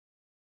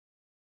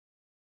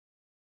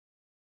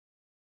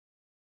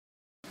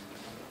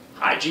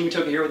Hi, Jimmy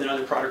Toka here with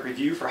another product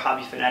review for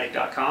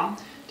hobbyfanatic.com.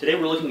 Today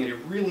we're looking at a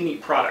really neat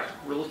product.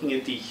 We're looking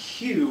at the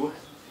HUE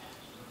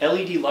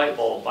LED light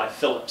bulb by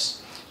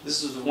Philips.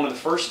 This is one of the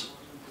first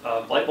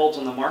light bulbs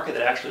on the market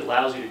that actually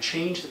allows you to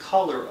change the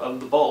color of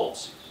the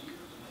bulbs.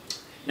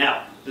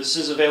 Now, this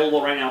is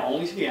available right now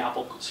only through the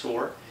Apple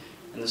Store,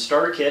 and the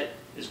starter kit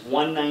is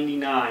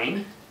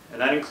 $199,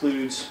 and that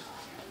includes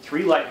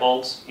 3 light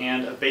bulbs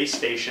and a base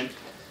station.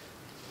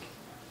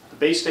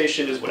 The base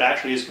station is what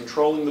actually is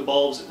controlling the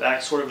bulbs. It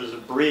acts sort of as a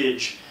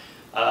bridge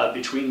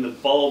between the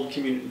bulb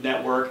community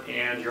network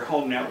and your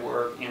home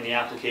network and the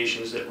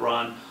applications that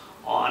run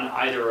on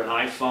either an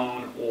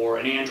iPhone or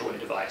an Android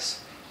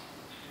device.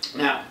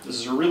 Now, this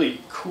is a really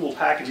cool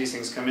package these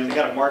things come in. They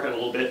got to mark it a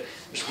little bit.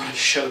 I just wanted to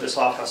show this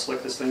off, how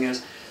slick this thing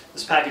is.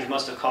 This package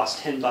must have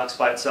cost $10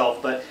 by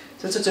itself, but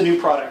since it's a new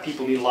product,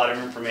 people need a lot of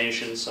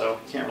information, so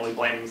you can't really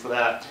blame them for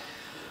that.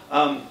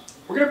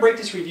 We're going to break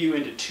this review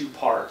into 2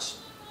 parts.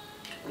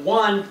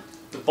 One,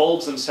 the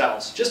bulbs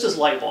themselves, just as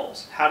light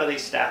bulbs. How do they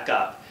stack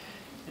up?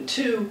 And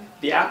 2,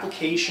 the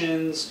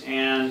applications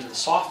and the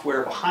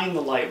software behind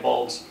the light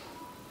bulbs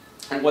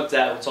and what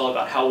it's all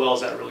about. How well is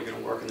that really going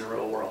to work in the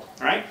real world?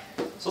 All right?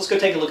 So let's go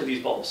take a look at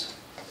these bulbs.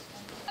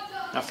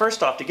 Now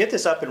first off, to get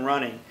this up and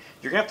running,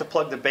 you're going to have to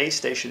plug the base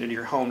station into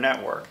your home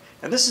network.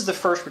 And this is the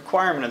first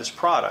requirement of this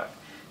product.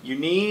 You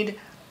need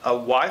a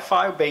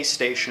Wi-Fi base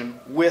station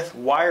with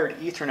wired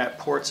Ethernet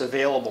ports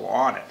available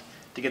on it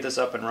to get this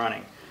up and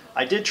running.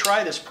 I did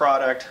try this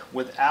product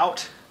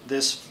without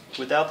this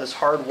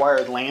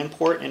hardwired LAN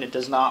port, and it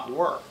does not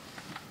work.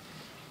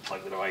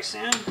 Plug the device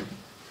in,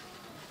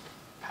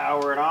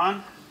 power it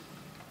on,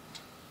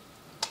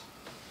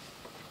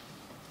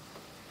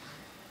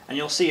 and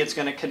you'll see it's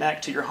going to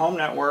connect to your home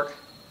network,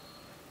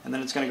 and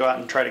then it's going to go out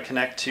and try to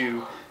connect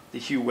to the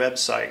HUE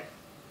website.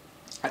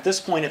 At this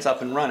point, it's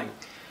up and running.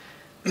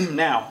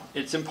 Now,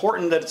 it's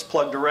important that it's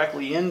plugged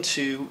directly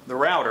into the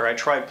router. I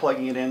tried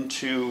plugging it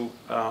into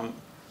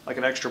like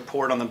an extra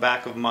port on the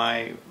back of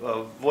my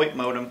VoIP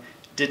modem.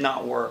 Did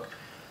not work.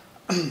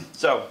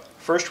 So,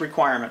 first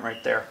requirement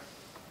right there.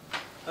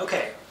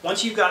 Okay,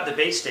 once you've got the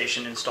base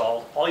station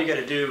installed, all you got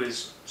to do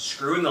is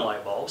screw in the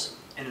light bulbs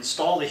and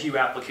install the HUE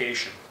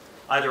application,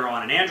 either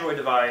on an Android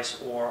device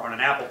or on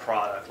an Apple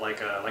product like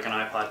an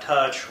iPod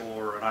Touch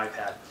or an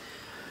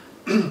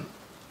iPad.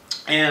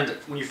 And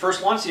when you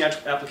first launch the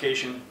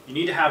application, you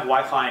need to have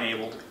Wi-Fi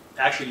enabled.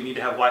 Actually, you need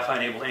to have Wi-Fi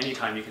enabled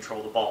anytime you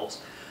control the bulbs.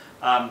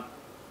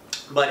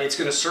 But it's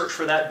going to search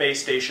for that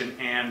base station,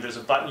 and there's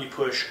a button you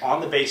push on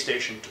the base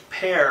station to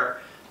pair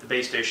the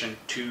base station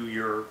to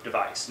your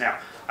device. Now,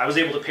 I was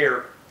able to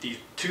pair the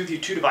two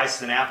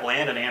devices, an Apple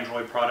and an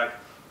Android product,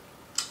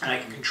 and I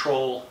can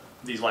control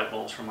these light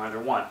bulbs from either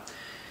one.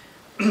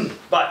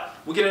 But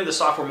we'll get into the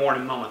software more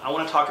in a moment. I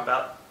want to talk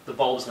about the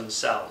bulbs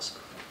themselves.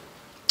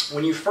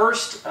 When you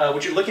first,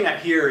 what you're looking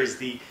at here is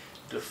the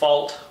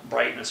default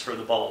brightness for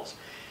the bulbs.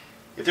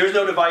 If there's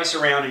no device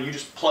around and you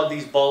just plug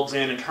these bulbs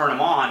in and turn them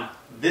on,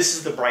 this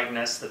is the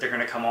brightness that they're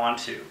going to come on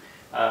to.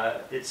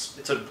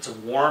 It's a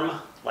warm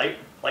light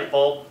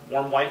bulb,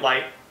 warm white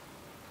light.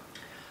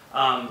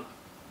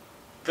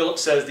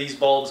 Philips says these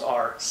bulbs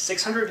are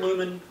 600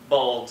 lumen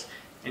bulbs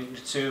and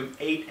consume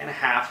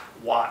 8.5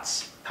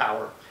 watts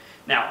power.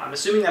 Now, I'm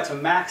assuming that's a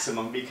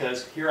maximum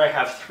because here I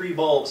have 3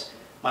 bulbs.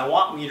 My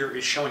watt meter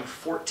is showing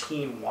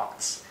 14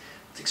 watts.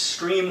 It's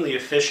extremely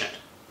efficient.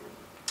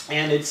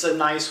 And it's a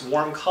nice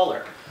warm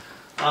color.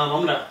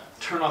 I'm going to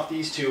turn off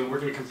these 2 and we're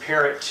going to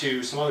compare it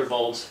to some other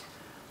bulbs.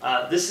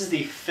 This is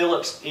the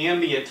Philips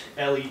Ambient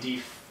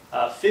LED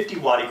 50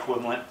 watt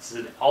equivalent. This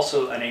is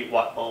also an 8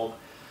 watt bulb.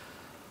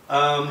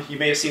 You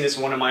may have seen this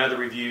in one of my other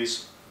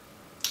reviews.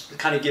 It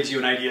kind of gives you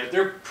an idea.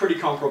 They're pretty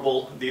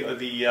comparable. The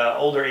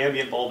older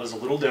Ambient bulb is a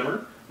little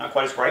dimmer, not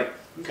quite as bright.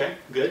 Okay,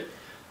 good.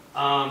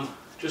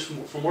 Just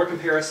for more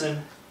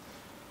comparison,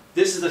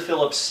 this is the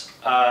Philips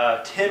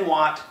 10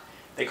 watt.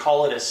 They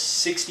call it a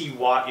 60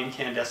 watt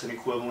incandescent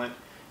equivalent.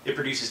 It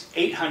produces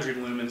 800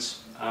 lumens.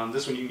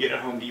 This one you can get at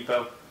Home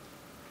Depot.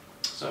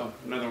 So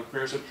another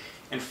comparison.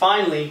 And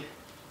finally,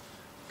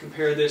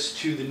 compare this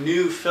to the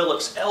new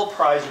Philips L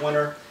Prize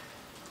winner.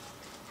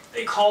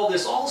 They call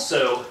this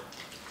also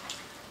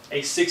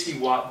a 60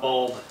 watt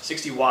bulb,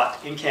 60 watt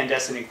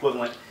incandescent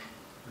equivalent.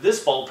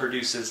 This bulb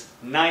produces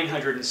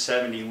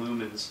 970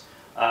 lumens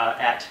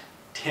at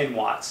 10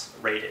 watts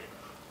rated.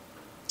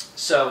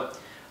 So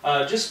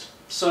just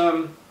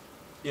some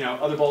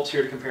other bulbs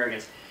here to compare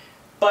against.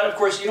 But of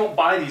course you don't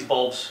buy these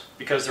bulbs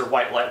because they're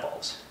white light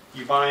bulbs.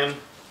 You buy them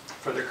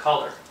for their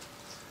color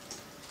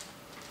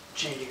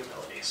changing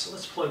ability. So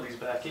let's plug these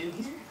back in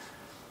here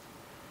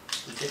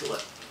and take a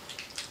look.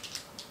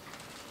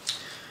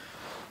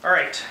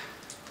 Alright.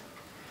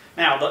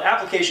 Now the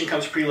application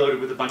comes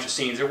preloaded with a bunch of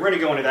scenes, and we're going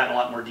to go into that in a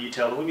lot more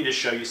detail, but let me just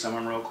show you some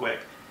of them real quick.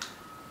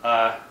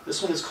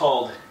 This one is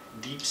called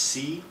Deep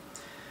Sea.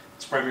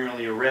 It's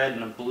primarily a red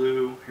and a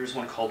blue. Here's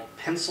one called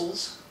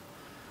Pencils.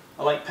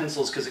 I like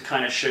pencils because it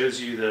kind of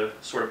shows you the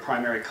sort of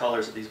primary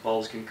colors that these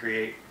bulbs can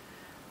create.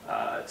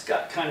 It's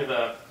got kind of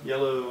a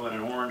yellow and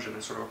an orange and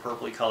a sort of a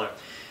purpley color.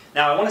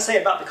 Now I want to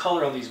say about the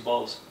color on these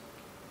bulbs,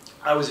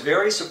 I was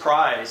very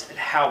surprised at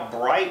how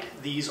bright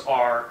these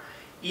are,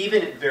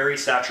 even at very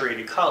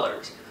saturated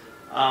colors.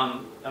 I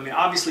mean,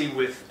 obviously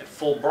at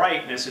full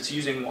brightness, it's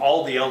using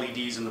all the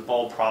LEDs in the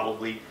bulb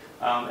probably.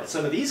 At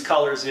some of these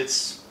colors,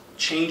 it's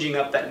changing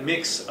up that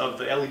mix of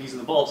the LEDs in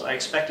the bulbs. I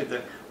expected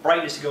the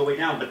brightness to go way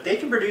down, but they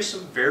can produce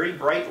some very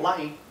bright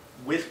light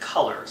with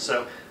color.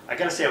 So I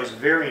gotta say I was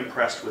very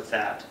impressed with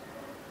that.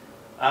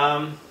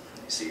 Let me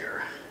see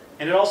here.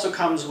 And it also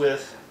comes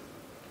with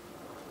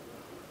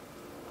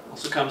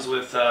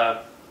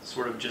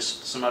sort of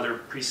just some other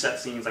preset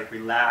scenes like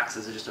Relax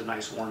is just a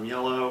nice warm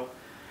yellow,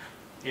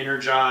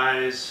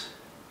 Energize,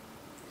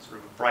 sort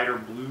of a brighter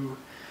blue.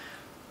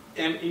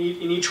 And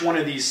in each one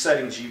of these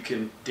settings you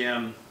can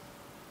dim,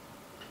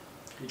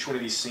 each one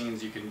of these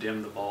scenes you can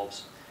dim the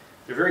bulbs.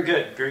 They're very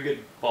good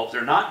bulbs.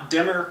 They're not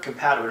dimmer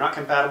compatible. They're not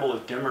compatible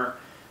with dimmer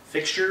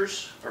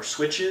fixtures or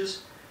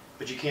switches,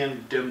 but you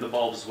can dim the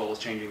bulbs as well as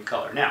changing the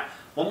color. Now,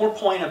 one more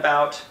point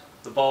about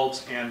the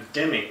bulbs and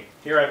dimming.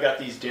 Here I've got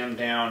these dimmed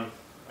down,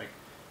 like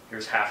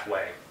here's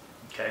halfway,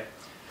 okay?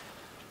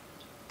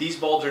 These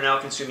bulbs are now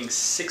consuming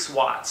 6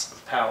 watts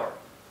of power.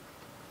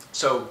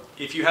 So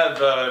if you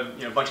have a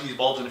bunch of these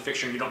bulbs in a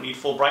fixture and you don't need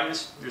full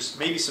brightness, there's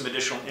maybe some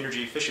additional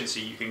energy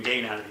efficiency you can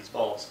gain out of these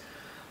bulbs.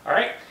 All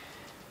right,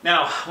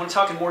 now I want to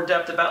talk in more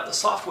depth about the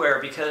software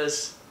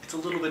because it's a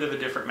little bit of a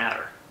different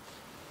matter.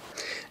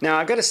 Now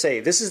I've got to say,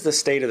 this is the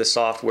state of the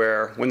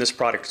software when this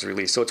product is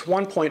released. So it's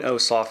 1.0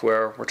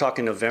 software. We're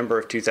talking November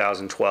of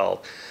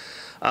 2012.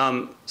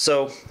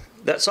 So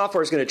that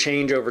software is going to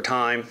change over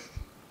time.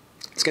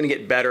 It's going to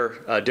get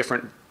better.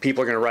 Different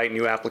people are going to write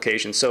new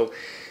applications. So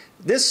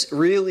this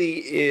really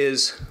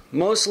is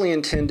mostly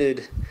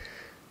intended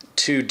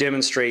to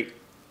demonstrate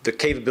the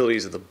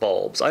capabilities of the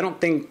bulbs. I don't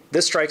think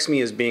this strikes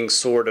me as being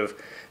sort of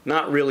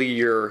not really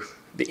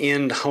the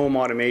end home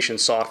automation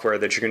software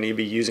that you're going to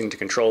be using to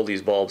control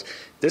these bulbs.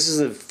 This is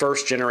the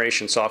first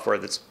generation software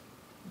that's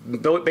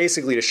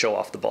basically to show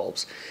off the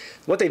bulbs.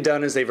 What they've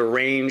done is they've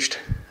arranged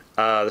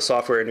the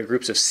software into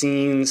groups of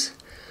scenes,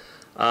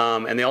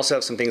 and they also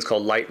have some things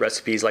called light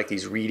recipes, like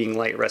these reading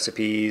light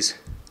recipes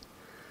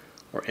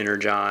or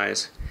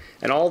Energize.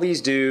 And all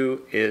these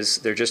do is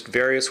they're just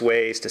various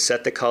ways to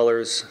set the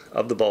colors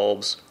of the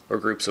bulbs or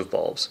groups of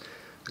bulbs.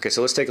 Okay,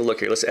 so let's take a look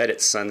here. Let's edit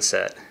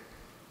sunset.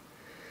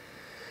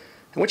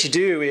 And what you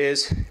do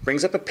is it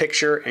brings up a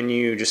picture and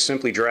you just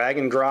simply drag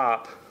and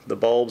drop the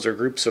bulbs or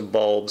groups of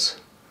bulbs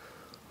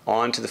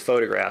onto the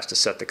photographs to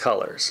set the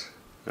colors.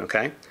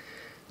 Okay?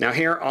 Now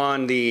here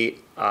on the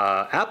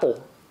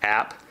Apple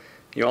app,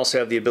 you also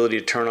have the ability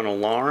to turn on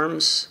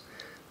alarms,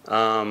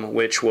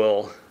 which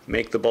will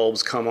make the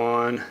bulbs come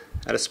on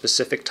at a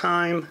specific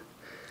time.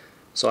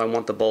 So I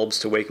want the bulbs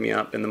to wake me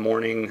up in the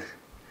morning.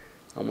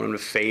 I want them to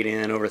fade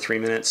in over 3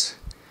 minutes.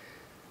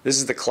 This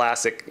is the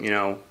classic,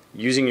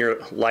 using your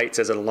lights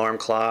as an alarm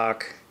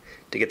clock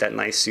to get that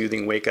nice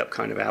soothing wake up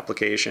kind of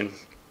application.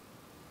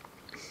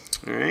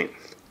 All right.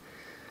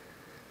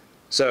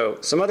 So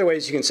some other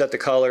ways you can set the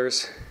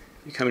colors.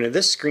 You come into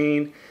this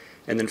screen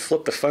and then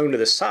flip the phone to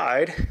the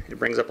side. It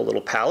brings up a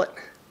little palette.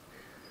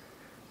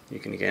 You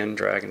can again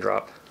drag and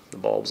drop the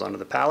bulbs onto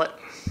the palette.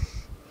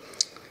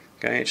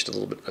 Okay, just a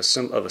little bit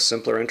of a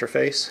simpler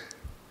interface.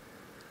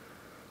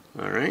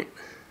 All right,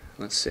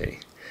 let's see.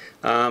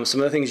 Some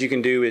other things you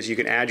can do is you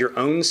can add your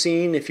own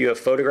scene if you have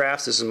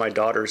photographs. This is my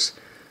daughter's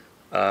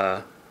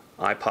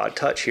iPod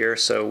Touch here,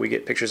 so we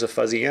get pictures of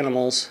fuzzy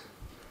animals.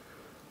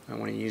 I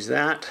want to use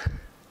that.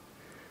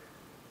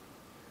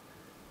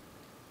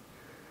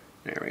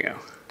 There we go.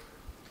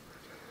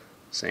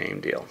 Same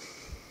deal.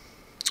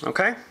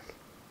 Okay,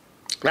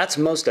 that's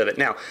most of it.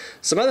 Now,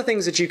 some other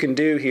things that you can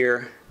do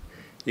here,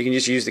 you can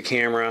just use the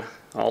camera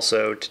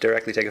also to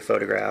directly take a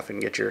photograph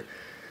and get your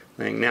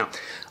thing. Now,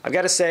 I've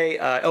got to say,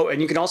 oh,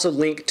 and you can also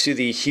link to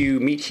the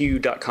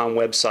meethue.com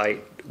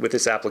website with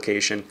this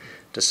application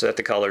to set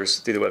the colors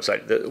through the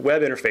website. The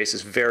web interface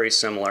is very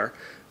similar.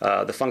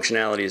 The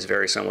functionality is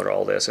very similar to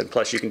all this, and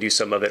plus you can do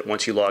some of it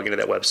once you log into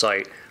that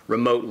website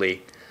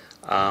remotely,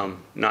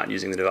 not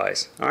using the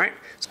device. All right.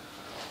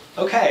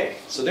 Okay,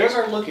 so there's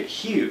our look at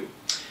HUE.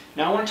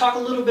 Now I want to talk a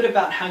little bit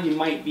about how you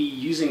might be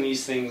using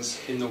these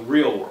things in the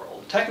real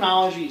world.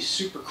 Technology is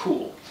super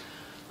cool,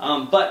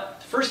 but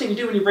the first thing you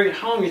do when you bring it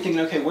home, you're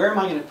thinking, okay, where am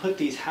I going to put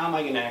these? How am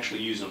I going to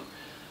actually use them?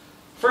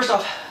 First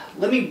off,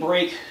 let me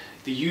break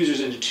the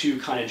users into 2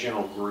 kind of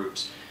general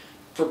groups.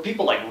 For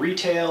people like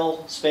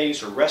retail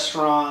space or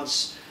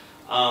restaurants,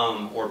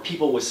 or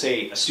people with,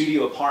 say, a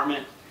studio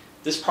apartment,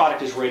 this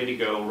product is ready to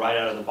go right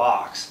out of the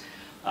box.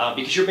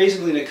 Because you're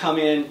basically going to come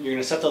in, you're going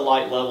to set the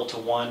light level to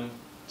one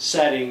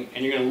setting,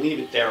 and you're going to leave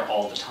it there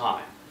all the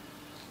time.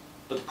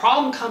 But the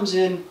problem comes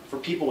in for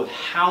people with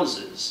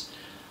houses.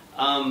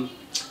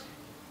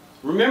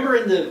 Remember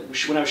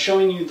when I was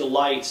showing you the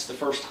lights the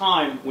first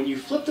time, when you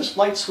flip this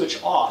light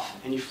switch off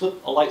and you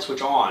flip a light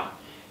switch on,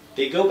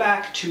 they go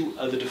back to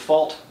the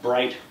default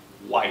bright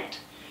white.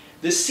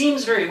 This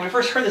seems very, when I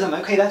first heard this, I'm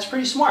like, okay, that's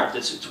pretty smart.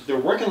 They're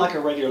working like a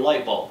regular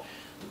light bulb.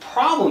 The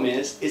problem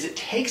is it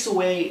takes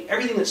away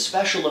everything that's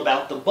special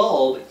about the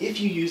bulb if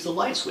you use the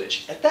light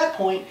switch. At that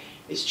point,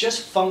 it's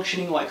just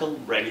functioning like a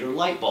regular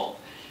light bulb.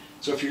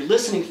 So if you're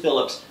listening,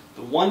 Philips,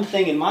 the one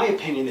thing, in my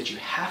opinion, that you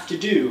have to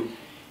do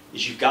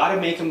is you've got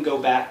to make them go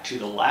back to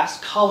the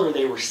last color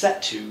they were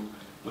set to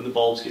when the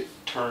bulbs get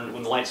turned,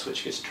 when the light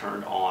switch gets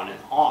turned on and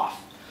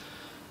off.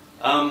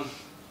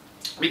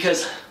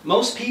 Because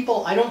most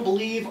people, I don't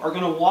believe, are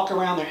going to walk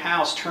around their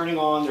house turning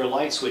on their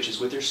light switches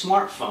with their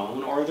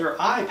smartphone or their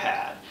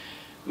iPad.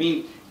 I mean,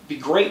 it'd be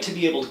great to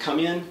be able to come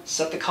in,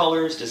 set the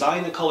colors,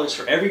 design the colors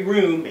for every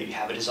room, maybe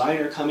have a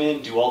designer come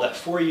in, do all that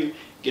for you,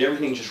 get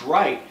everything just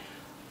right.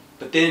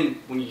 But then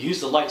when you use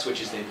the light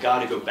switches, they've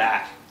got to go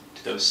back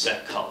to those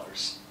set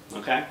colors.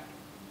 Okay?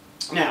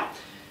 Now,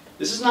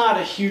 this is not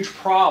a huge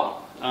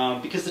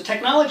problem because the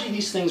technology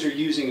these things are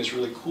using is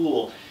really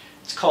cool.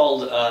 It's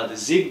called the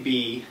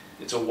Zigbee.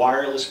 It's a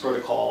wireless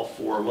protocol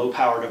for low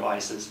power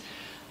devices.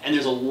 And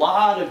there's a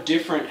lot of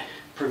different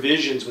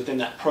provisions within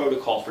that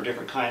protocol for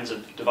different kinds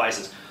of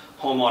devices.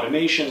 Home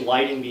automation,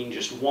 lighting being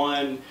just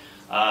one,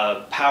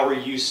 power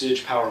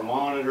usage, power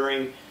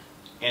monitoring,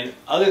 and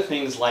other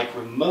things like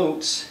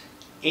remotes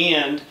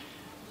and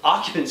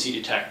occupancy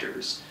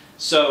detectors.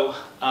 So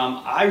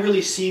I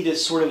really see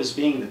this sort of as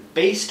being the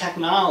base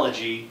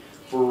technology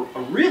for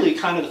really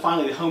kind of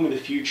finally the home of the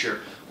future,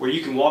 where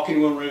you can walk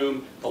into a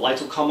room, the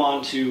lights will come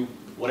on to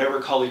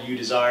whatever color you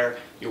desire,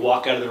 you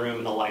walk out of the room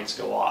and the lights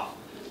go off.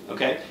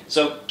 Okay?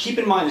 So keep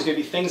in mind there's going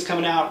to be things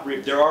coming out.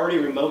 There are already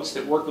remotes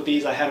that work with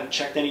these. I haven't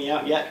checked any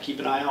out yet. Keep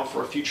an eye out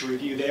for a future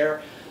review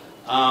there.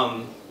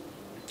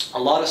 A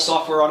lot of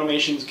software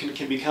automations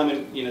can be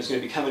coming, is going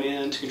to be coming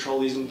in to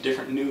control these in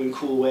different new and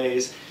cool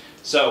ways.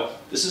 So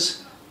this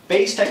is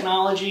base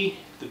technology.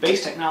 The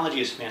base technology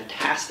is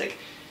fantastic.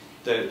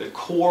 The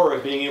core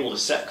of being able to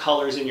set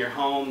colors in your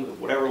home,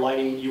 whatever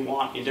lighting you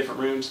want in different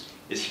rooms,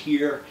 is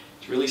here.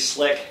 It's really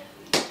slick.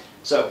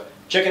 So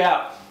check it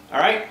out. All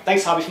right?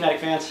 Thanks, Hobby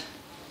Fanatic fans.